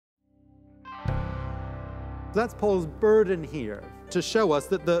That's Paul's burden here, to show us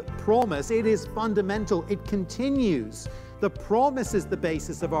that the promise, it is fundamental, it continues. The promise is the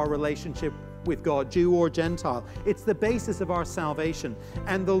basis of our relationship with God, Jew or Gentile. It's the basis of our salvation.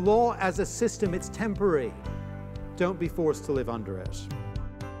 And the law as a system, it's temporary. Don't be forced to live under it.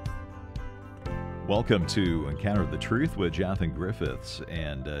 Welcome to Encounter the Truth with Jonathan Griffiths.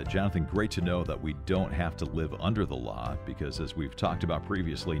 And Jonathan, great to know that we don't have to live under the law, because as we've talked about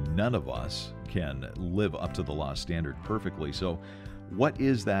previously, none of us can live up to the law standard perfectly. So what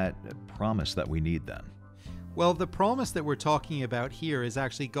is that promise that we need then? Well, the promise that we're talking about here is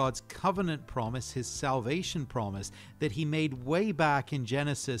actually God's covenant promise, his salvation promise that he made way back in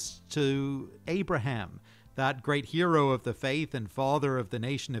Genesis to Abraham, that great hero of the faith and father of the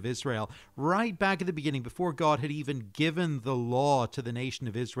nation of Israel. Right back at the beginning, before God had even given the law to the nation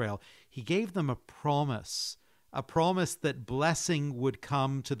of Israel, he gave them a promise that blessing would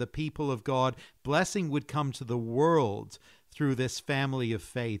come to the people of God, blessing would come to the world through this family of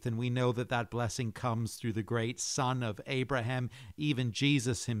faith. And we know that that blessing comes through the great son of Abraham, even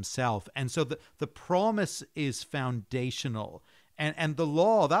Jesus himself. And so the promise is foundational. And the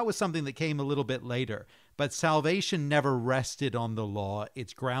law, that was something that came a little bit later. But salvation never rested on the law.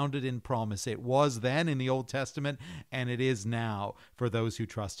 It's grounded in promise. It was then in the Old Testament, and it is now for those who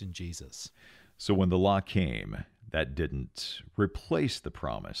trust in Jesus. So when the law came, that didn't replace the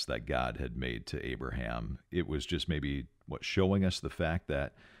promise that God had made to Abraham. It was just maybe, showing us the fact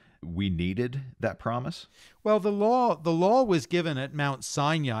that we needed that promise? Well, the law was given at Mount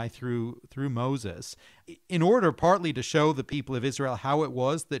Sinai through Moses in order partly to show the people of Israel how it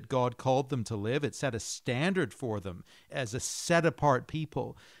was that God called them to live. It set a standard for them as a set-apart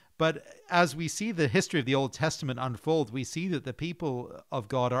people. But as we see the history of the Old Testament unfold, we see that the people of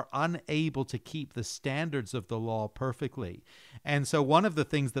God are unable to keep the standards of the law perfectly. And so one of the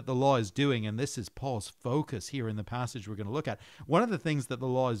things that the law is doing, and this is Paul's focus here in the passage we're going to look at, one of the things that the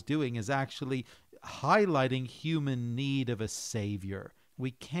law is doing is actually highlighting human need of a Savior.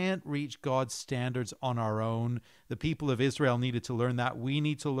 We can't reach God's standards on our own. The people of Israel needed to learn that. We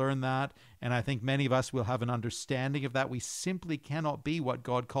need to learn that. And I think many of us will have an understanding of that. We simply cannot be what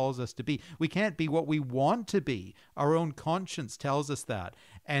God calls us to be. We can't be what we want to be. Our own conscience tells us that.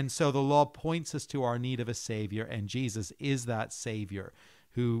 And so the law points us to our need of a Savior, and Jesus is that Savior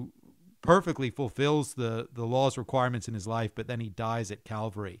who perfectly fulfills the law's requirements in his life, but then he dies at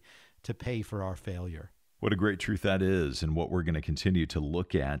Calvary to pay for our failure. What a great truth that is, and what we're going to continue to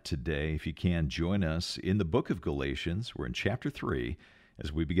look at today. If you can, join us in the book of Galatians. We're in chapter 3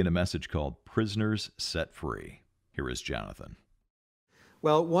 as we begin a message called Prisoners Set Free. Here is Jonathan.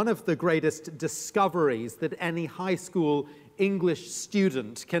 Well, one of the greatest discoveries that any high school English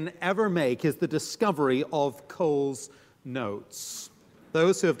student can ever make is the discovery of Cole's notes.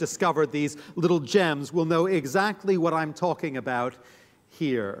 Those who have discovered these little gems will know exactly what I'm talking about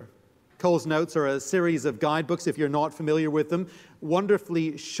here. Cole's Notes are a series of guidebooks, if you're not familiar with them,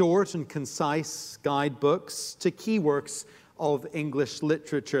 wonderfully short and concise guidebooks to key works of English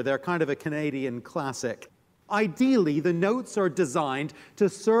literature. They're kind of a Canadian classic. Ideally, the notes are designed to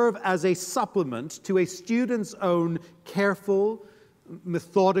serve as a supplement to a student's own careful,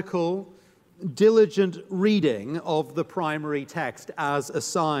 methodical, diligent reading of the primary text as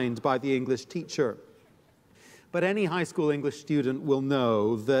assigned by the English teacher. But any high school English student will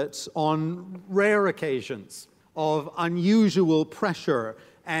know that on rare occasions of unusual pressure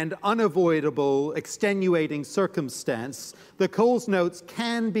and unavoidable extenuating circumstance, the Cole's Notes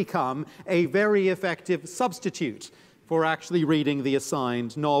can become a very effective substitute for actually reading the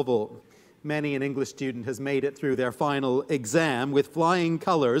assigned novel. Many an English student has made it through their final exam with flying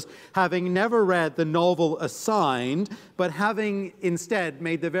colors, having never read the novel assigned, but having instead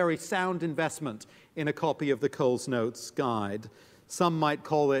made the very sound investment in a copy of the Cole's Notes guide. Some might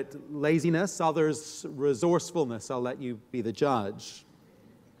call it laziness, others resourcefulness. I'll let you be the judge.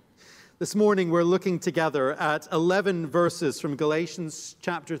 This morning we're looking together at 11 verses from Galatians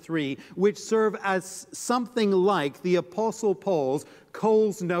chapter 3, which serve as something like the Apostle Paul's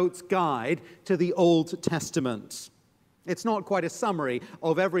Cole's Notes guide to the Old Testament. It's not quite a summary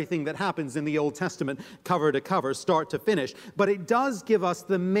of everything that happens in the Old Testament, cover to cover, start to finish, but it does give us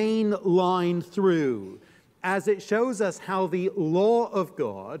the main line through, as it shows us how the law of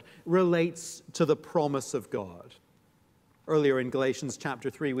God relates to the promise of God. Earlier in Galatians chapter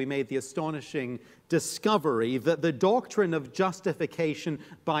 3, we made the astonishing discovery that the doctrine of justification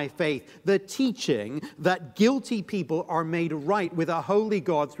by faith, the teaching that guilty people are made right with a holy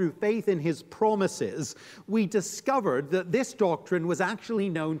God through faith in his promises, we discovered that this doctrine was actually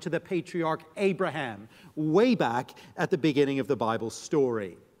known to the patriarch Abraham way back at the beginning of the Bible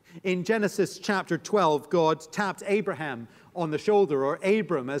story. In Genesis chapter 12, God tapped Abraham on the shoulder, or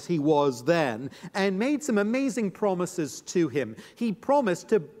Abram as he was then, and made some amazing promises to him. He promised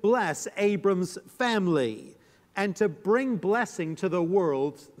to bless Abram's family and to bring blessing to the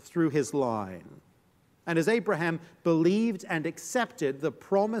world through his line. And as Abraham believed and accepted the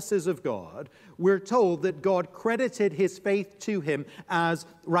promises of God, we're told that God credited his faith to him as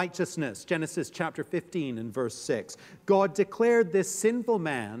righteousness. Genesis chapter 15 and verse 6. God declared this sinful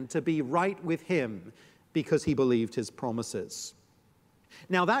man to be right with him because he believed his promises.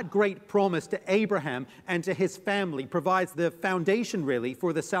 Now, that great promise to Abraham and to his family provides the foundation, really,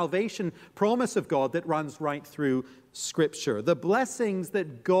 for the salvation promise of God that runs right through Scripture. The blessings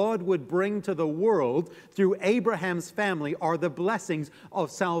that God would bring to the world through Abraham's family are the blessings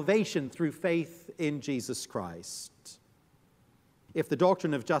of salvation through faith in Jesus Christ. If the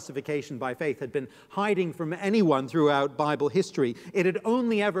doctrine of justification by faith had been hiding from anyone throughout Bible history, it had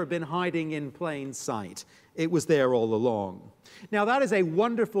only ever been hiding in plain sight. It was there all along. Now, that is a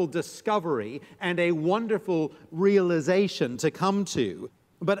wonderful discovery and a wonderful realization to come to.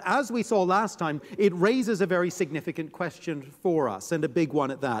 But as we saw last time, it raises a very significant question for us, and a big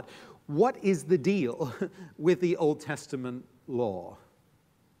one at that. What is the deal with the Old Testament law?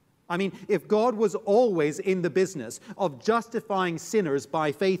 I mean, if God was always in the business of justifying sinners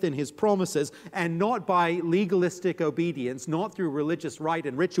by faith in his promises and not by legalistic obedience, not through religious rite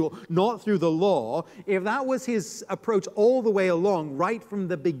and ritual, not through the law, if that was his approach all the way along, right from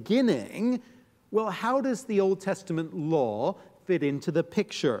the beginning, well, how does the Old Testament law fit into the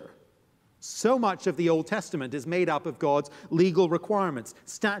picture? So much of the Old Testament is made up of God's legal requirements,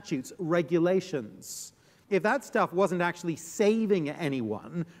 statutes, regulations. If that stuff wasn't actually saving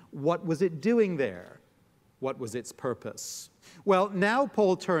anyone, what was it doing there? What was its purpose? Well, now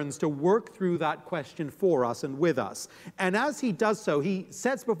Paul turns to work through that question for us and with us. And as he does so, he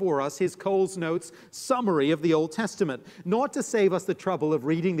sets before us his Coles Notes summary of the Old Testament, not to save us the trouble of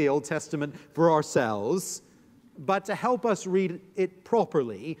reading the Old Testament for ourselves, but to help us read it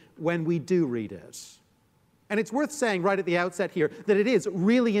properly when we do read it. And it's worth saying right at the outset here that it is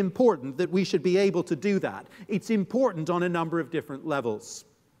really important that we should be able to do that. It's important on a number of different levels.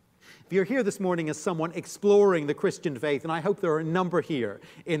 If you're here this morning as someone exploring the Christian faith, and I hope there are a number here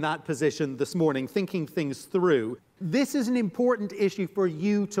in that position this morning, thinking things through, this is an important issue for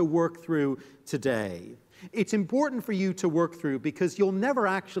you to work through today. It's important for you to work through because you'll never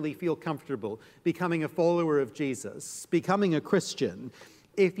actually feel comfortable becoming a follower of Jesus, becoming a Christian,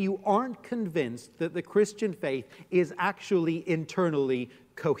 if you aren't convinced that the Christian faith is actually internally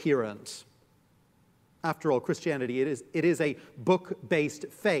coherent. After all, Christianity, it is a book-based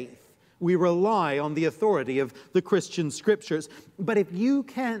faith. We rely on the authority of the Christian scriptures. But if you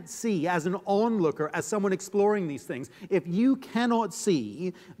can't see, as an onlooker, as someone exploring these things, if you cannot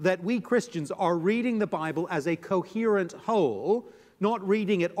see that we Christians are reading the Bible as a coherent whole, not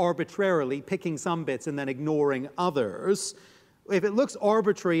reading it arbitrarily, picking some bits and then ignoring others, if it looks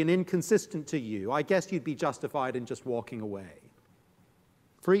arbitrary and inconsistent to you, I guess you'd be justified in just walking away.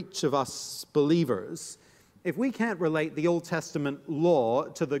 For each of us believers, if we can't relate the Old Testament law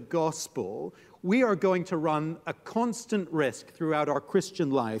to the gospel, we are going to run a constant risk throughout our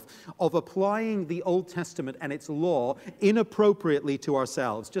Christian life of applying the Old Testament and its law inappropriately to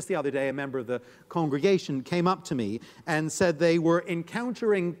ourselves. Just the other day, a member of the congregation came up to me and said they were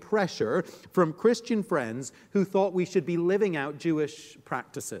encountering pressure from Christian friends who thought we should be living out Jewish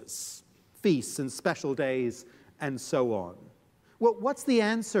practices, feasts and special days, and so on. Well, what's the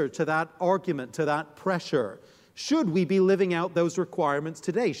answer to that argument, to that pressure? Should we be living out those requirements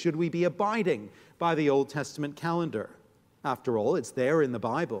today? Should we be abiding by the Old Testament calendar? After all, it's there in the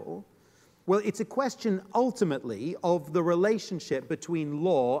Bible. Well, it's a question ultimately of the relationship between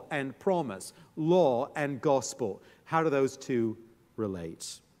law and promise, law and gospel. How do those two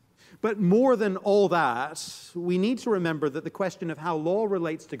relate? But more than all that, we need to remember that the question of how law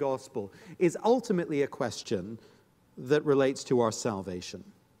relates to gospel is ultimately a question that relates to our salvation.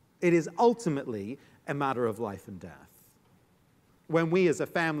 It is ultimately a matter of life and death. When we as a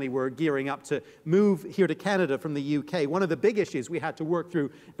family were gearing up to move here to Canada from the UK, one of the big issues we had to work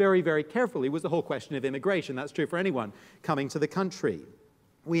through very, very carefully was the whole question of immigration. That's true for anyone coming to the country.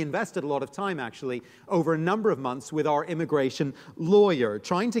 We invested a lot of time, actually, over a number of months with our immigration lawyer,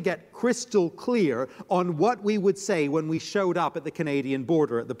 trying to get crystal clear on what we would say when we showed up at the Canadian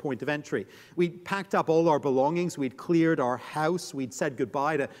border at the point of entry. We'd packed up all our belongings, we'd cleared our house, we'd said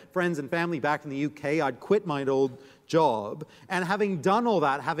goodbye to friends and family back in the UK, I'd quit my old job, and having done all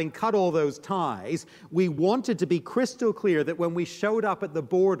that, having cut all those ties, we wanted to be crystal clear that when we showed up at the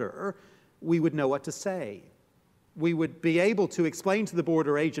border, we would know what to say. We would be able to explain to the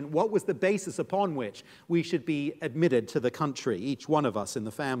border agent what was the basis upon which we should be admitted to the country, each one of us in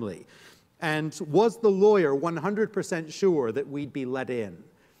the family. And was the lawyer 100% sure that we'd be let in?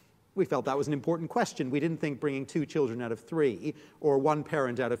 We felt that was an important question. We didn't think bringing 2 children out of 3 or 1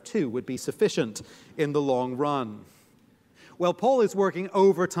 parent out of 2 would be sufficient in the long run. Well, Paul is working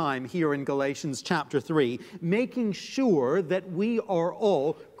overtime here in Galatians chapter 3, making sure that we are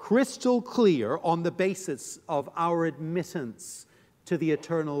all crystal clear on the basis of our admittance to the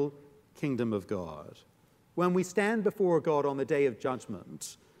eternal kingdom of God. When we stand before God on the day of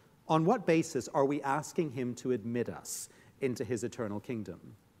judgment, on what basis are we asking him to admit us into his eternal kingdom?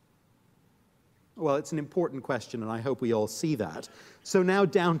 Well, it's an important question, and I hope we all see that. So now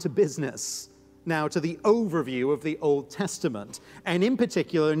down to business. Now to the overview of the Old Testament, and in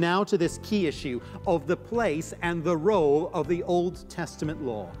particular now to this key issue of the place and the role of the Old Testament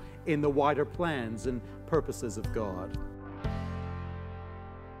law in the wider plans and purposes of God.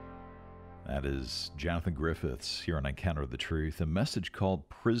 That is Jonathan Griffiths here on Encounter the Truth, a message called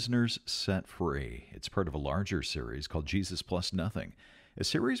Prisoners Set Free. It's part of a larger series called Jesus Plus Nothing, a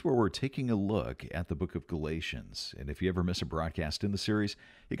series where we're taking a look at the book of Galatians. And if you ever miss a broadcast in the series,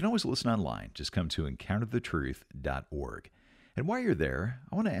 you can always listen online. Just come to encounterthetruth.org. And while you're there,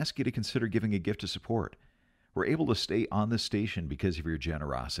 I want to ask you to consider giving a gift to support. We're able to stay on this station because of your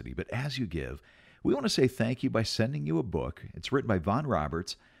generosity. But as you give, we want to say thank you by sending you a book. It's written by Von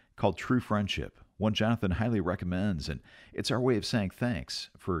Roberts called True Friendship, one Jonathan highly recommends. And it's our way of saying thanks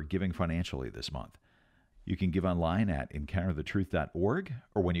for giving financially this month. You can give online at encounterthetruth.org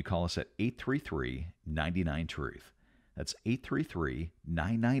or when you call us at 833-99-TRUTH. That's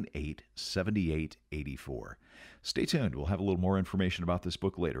 833-998-7884. Stay tuned. We'll have a little more information about this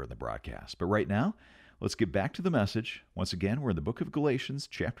book later in the broadcast. But right now, let's get back to the message. Once again, we're in the book of Galatians,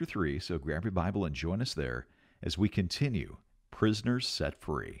 chapter 3, so grab your Bible and join us there as we continue Prisoners Set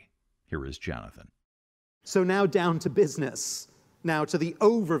Free. Here is Jonathan. So now down to business. Now to the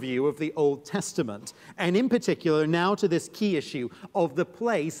overview of the Old Testament, and in particular now to this key issue of the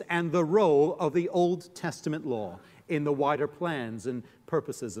place and the role of the Old Testament law in the wider plans and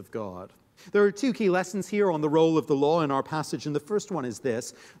purposes of God. There are 2 key lessons here on the role of the law in our passage, and the first one is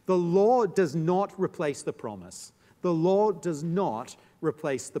this: the law does not replace the promise. The law does not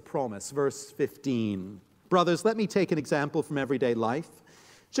replace the promise. Verse 15. Brothers, let me take an example from everyday life.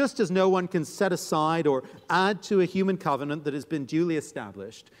 Just as no one can set aside or add to a human covenant that has been duly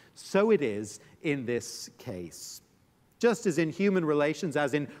established, so it is in this case. Just as in human relations,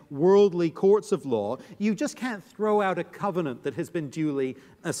 as in worldly courts of law, you just can't throw out a covenant that has been duly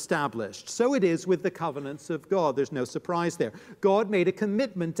established. So it is with the covenants of God. There's no surprise there. God made a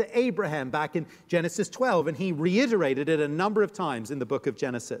commitment to Abraham back in Genesis 12, and he reiterated it a number of times in the book of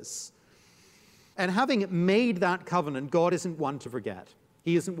Genesis. And having made that covenant, God isn't one to forget.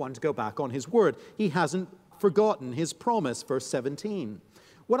 He isn't one to go back on his word. He hasn't forgotten his promise, verse 17.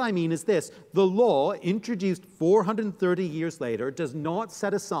 What I mean is this: the law, introduced 430 years later, does not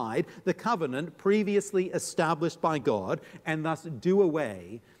set aside the covenant previously established by God and thus do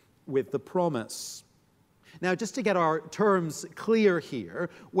away with the promise. Now, just to get our terms clear here,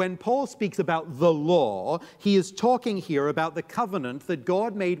 when Paul speaks about the law, he is talking here about the covenant that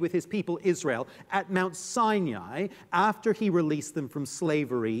God made with his people Israel at Mount Sinai after he released them from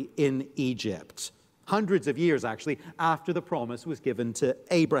slavery in Egypt. Hundreds of years, actually, after the promise was given to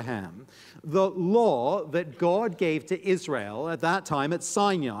Abraham. The law that God gave to Israel at that time at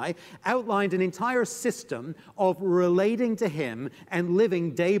Sinai outlined an entire system of relating to him and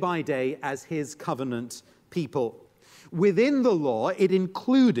living day by day as his covenant people. Within the law, it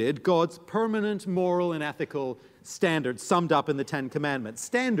included God's permanent moral and ethical standards summed up in the 10 Commandments,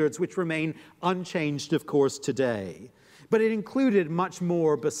 standards which remain unchanged, of course, today. But it included much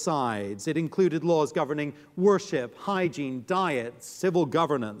more besides. It included laws governing worship, hygiene, diet, civil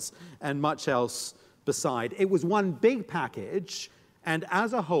governance, and much else beside. It was one big package, and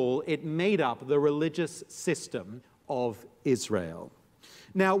as a whole, it made up the religious system of Israel.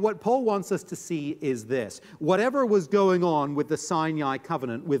 Now, what Paul wants us to see is this: whatever was going on with the Sinai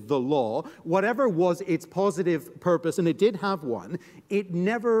covenant, with the law, whatever was its positive purpose, and it did have one, it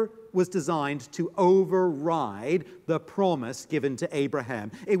never was designed to override the promise given to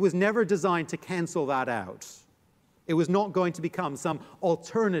Abraham. It was never designed to cancel that out. It was not going to become some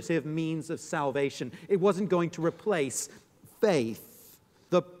alternative means of salvation. It wasn't going to replace faith.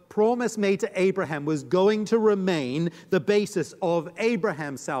 The promise made to Abraham was going to remain the basis of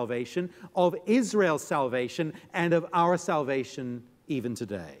Abraham's salvation, of Israel's salvation, and of our salvation even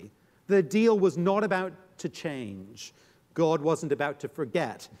today. The deal was not about to change. God wasn't about to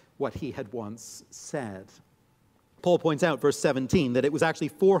forget what he had once said. Paul points out, verse 17, that it was actually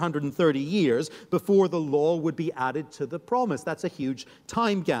 430 years before the law would be added to the promise. That's a huge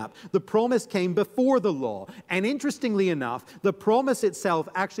time gap. The promise came before the law. And interestingly enough, the promise itself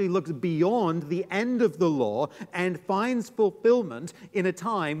actually looks beyond the end of the law and finds fulfillment in a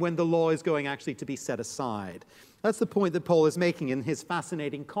time when the law is going actually to be set aside. That's the point that Paul is making in his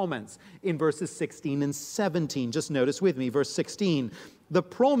fascinating comments in verses 16 and 17. Just notice with me, verse 16. The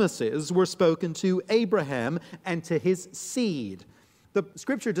promises were spoken to Abraham and to his seed. The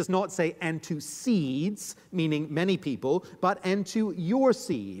scripture does not say, and to seeds, meaning many people, but and to your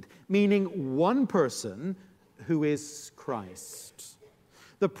seed, meaning one person who is Christ.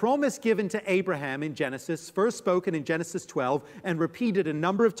 The promise given to Abraham in Genesis, first spoken in Genesis 12 and repeated a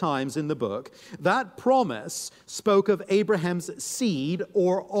number of times in the book, that promise spoke of Abraham's seed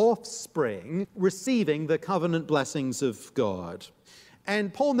or offspring receiving the covenant blessings of God.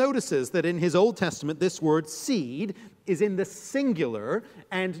 And Paul notices that in his Old Testament, this word seed is in the singular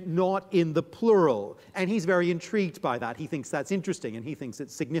and not in the plural. And he's very intrigued by that. He thinks that's interesting and he thinks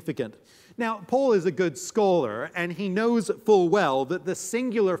it's significant. Now, Paul is a good scholar and he knows full well that the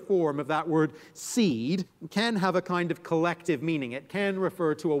singular form of that word seed can have a kind of collective meaning. It can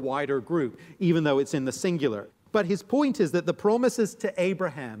refer to a wider group, even though it's in the singular. But his point is that the promises to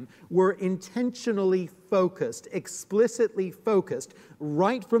Abraham were intentionally focused, explicitly focused,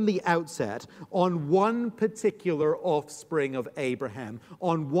 right from the outset on one particular offspring of Abraham,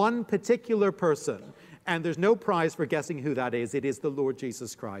 on one particular person. And there's no prize for guessing who that is. It is the Lord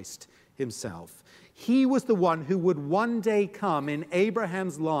Jesus Christ himself. He was the one who would one day come in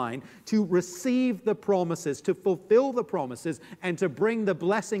Abraham's line to receive the promises, to fulfill the promises, and to bring the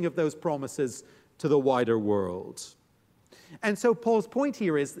blessing of those promises to the wider world. And so Paul's point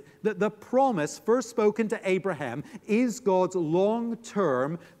here is that the promise first spoken to Abraham is God's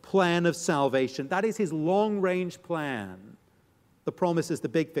long-term plan of salvation. That is his long-range plan. The promise is the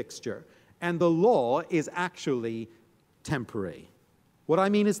big fixture. And the law is actually temporary. What I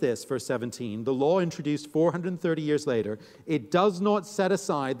mean is this, verse 17, the law introduced 430 years later, it does not set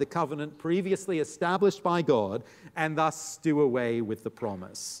aside the covenant previously established by God and thus do away with the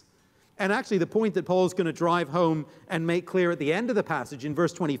promise. And actually, the point that Paul's going to drive home and make clear at the end of the passage in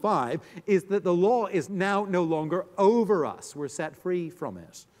verse 25 is that the law is now no longer over us. We're set free from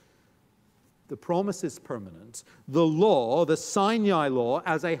it. The promise is permanent. The law, the Sinai law,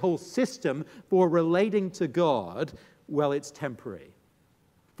 as a whole system for relating to God, well, it's temporary.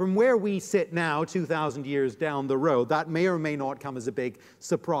 From where we sit now, 2,000 years down the road, that may or may not come as a big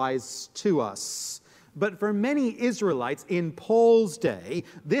surprise to us. But for many Israelites in Paul's day,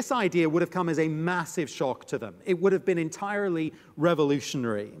 this idea would have come as a massive shock to them. It would have been entirely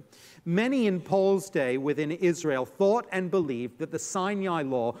revolutionary. Many in Paul's day within Israel thought and believed that the Sinai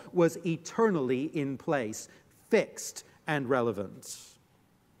law was eternally in place, fixed and relevant.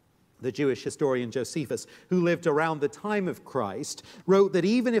 The Jewish historian Josephus, who lived around the time of Christ, wrote that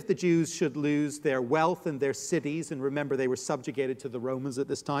even if the Jews should lose their wealth and their cities, and remember they were subjugated to the Romans at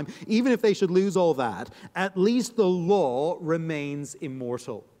this time, even if they should lose all that, at least the law remains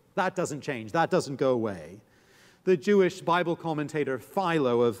immortal. That doesn't change. That doesn't go away. The Jewish Bible commentator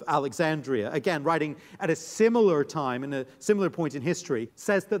Philo of Alexandria, again writing at a similar time, in a similar point in history,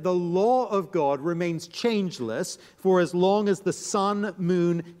 says that the law of God remains changeless for as long as the sun,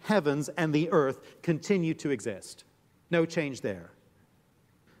 moon, heavens, and the earth continue to exist. No change there.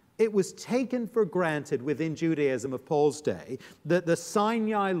 It was taken for granted within Judaism of Paul's day that the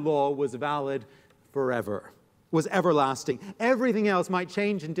Sinai law was valid forever, was everlasting. Everything else might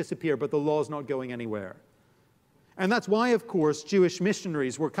change and disappear, but the law is not going anywhere. And that's why, of course, Jewish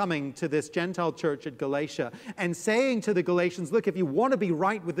missionaries were coming to this Gentile church at Galatia and saying to the Galatians, look, if you want to be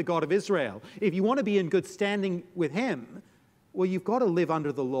right with the God of Israel, if you want to be in good standing with him, well, you've got to live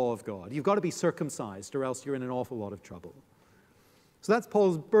under the law of God. You've got to be circumcised, or else you're in an awful lot of trouble. So that's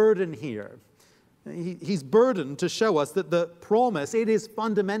Paul's burden here. He's burdened to show us that the promise, it is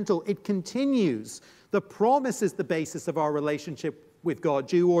fundamental. It continues. The promise is the basis of our relationship with God,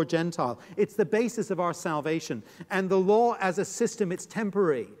 Jew or Gentile. It's the basis of our salvation. And the law as a system, it's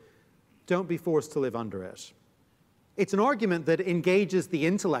temporary. Don't be forced to live under it. It's an argument that engages the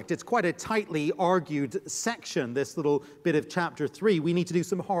intellect. It's quite a tightly argued section, this little bit of chapter 3. We need to do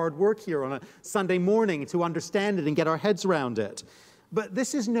some hard work here on a Sunday morning to understand it and get our heads around it. But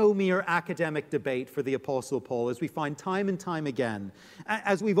this is no mere academic debate for the Apostle Paul, as we find time and time again.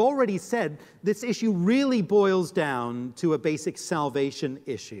 As we've already said, this issue really boils down to a basic salvation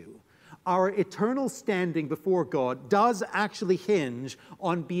issue. Our eternal standing before God does actually hinge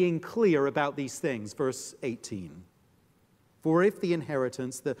on being clear about these things. Verse 18. For if the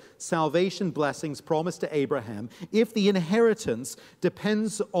inheritance, the salvation blessings promised to Abraham, if the inheritance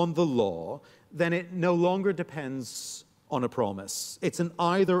depends on the law, then it no longer depends on a promise. It's an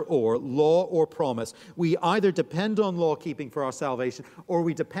either or, law or promise. We either depend on law keeping for our salvation, or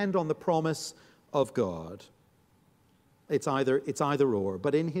we depend on the promise of God. It's either or.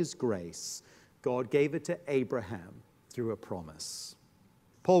 But in his grace, God gave it to Abraham through a promise.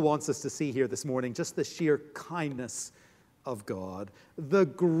 Paul wants us to see here this morning just the sheer kindness of God, the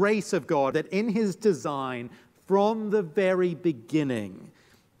grace of God, that in his design from the very beginning,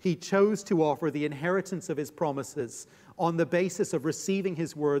 he chose to offer the inheritance of his promises on the basis of receiving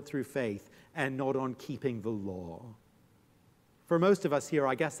his word through faith and not on keeping the law. For most of us here,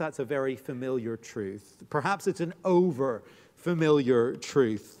 I guess that's a very familiar truth. Perhaps it's an over-familiar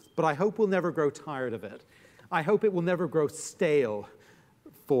truth, but I hope we'll never grow tired of it. I hope it will never grow stale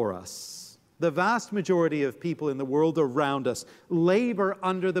for us. The vast majority of people in the world around us labor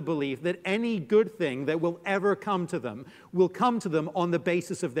under the belief that any good thing that will ever come to them will come to them on the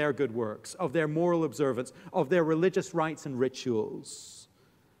basis of their good works, of their moral observance, of their religious rites and rituals.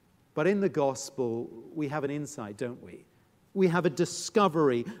 But in the gospel, we have an insight, don't we? We have a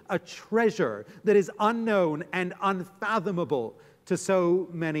discovery, a treasure that is unknown and unfathomable to so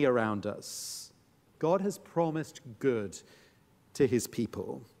many around us. God has promised good to his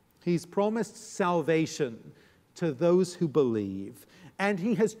people. He's promised salvation to those who believe. And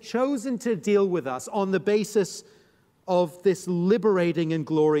he has chosen to deal with us on the basis of this liberating and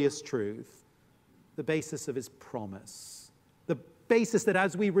glorious truth, the basis of his promise. The basis that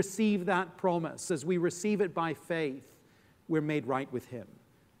as we receive that promise, as we receive it by faith, we're made right with him,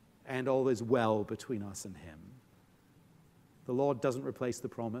 and all is well between us and him. The Lord doesn't replace the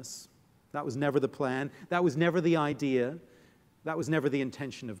promise. That was never the plan. That was never the idea. That was never the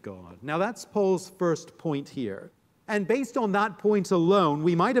intention of God. Now that's Paul's first point here. And based on that point alone,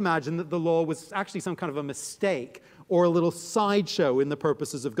 we might imagine that the law was actually some kind of a mistake or a little sideshow in the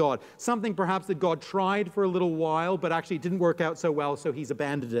purposes of God. Something perhaps that God tried for a little while, but actually didn't work out so well, so he's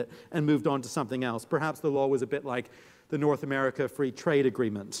abandoned it and moved on to something else. Perhaps the law was a bit like the North America Free Trade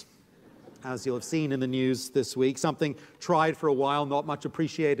Agreement, as you'll have seen in the news this week. Something tried for a while, not much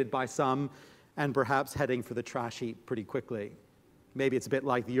appreciated by some, and perhaps heading for the trash heap pretty quickly. Maybe it's a bit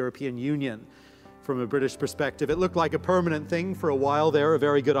like the European Union from a British perspective. It looked like a permanent thing for a while there, a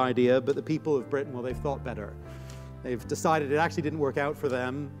very good idea, but the people of Britain, well, they've thought better. They've decided it actually didn't work out for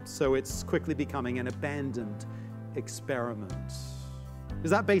them, so it's quickly becoming an abandoned experiment. Is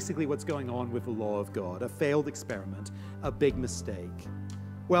that basically what's going on with the law of God? A failed experiment, a big mistake.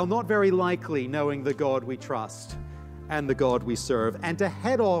 Well, not very likely, knowing the God we trust and the God we serve. And to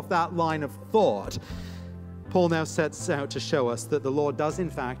head off that line of thought, Paul now sets out to show us that the law does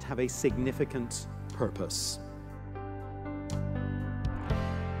in fact have a significant purpose.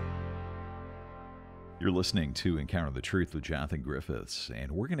 You're listening to Encounter the Truth with Jonathan Griffiths,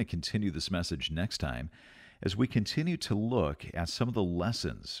 and we're going to continue this message next time as we continue to look at some of the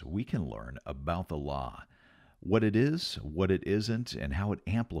lessons we can learn about the law, what it is, what it isn't, and how it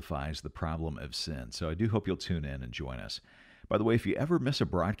amplifies the problem of sin. So I do hope you'll tune in and join us. By the way, if you ever miss a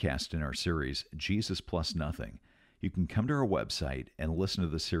broadcast in our series, Jesus Plus Nothing, you can come to our website and listen to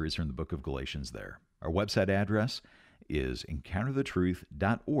the series from the book of Galatians there. Our website address is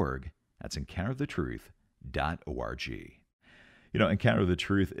encounterthetruth.org. That's encounterthetruth.org. You know, Encounter the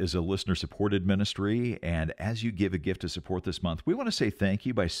Truth is a listener-supported ministry, and as you give a gift to support this month, we want to say thank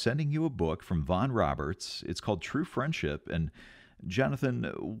you by sending you a book from Vaughn Roberts. It's called True Friendship. And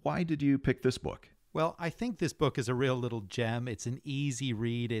Jonathan, why did you pick this book? Well, I think this book is a real little gem. It's an easy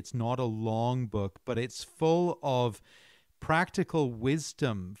read. It's not a long book, but it's full of practical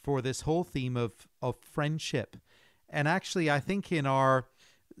wisdom for this whole theme of friendship. And actually, I think in our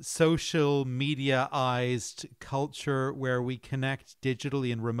social media-ized culture where we connect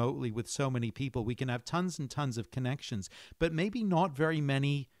digitally and remotely with so many people, we can have tons and tons of connections, but maybe not very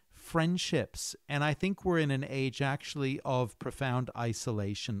many friendships. And I think we're in an age actually of profound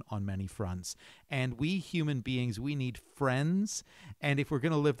isolation on many fronts. And we human beings, we need friends. And if we're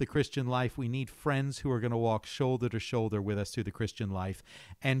going to live the Christian life, we need friends who are going to walk shoulder to shoulder with us through the Christian life.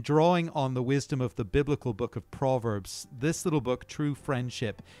 And drawing on the wisdom of the biblical book of Proverbs, this little book, True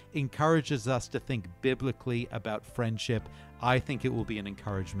Friendship, encourages us to think biblically about friendship. I think it will be an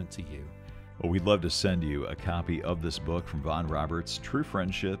encouragement to you. Well, we'd love to send you a copy of this book from Vaughn Roberts, True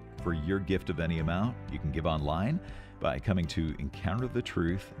Friendship, for your gift of any amount. You can give online by coming to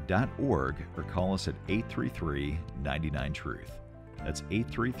encounterthetruth.org or call us at 833-99-TRUTH. That's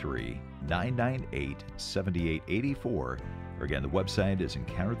 833-998-7884. Or again, the website is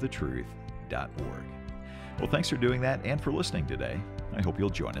encounterthetruth.org. Well, thanks for doing that and for listening today. I hope you'll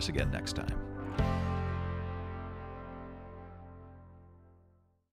join us again next time.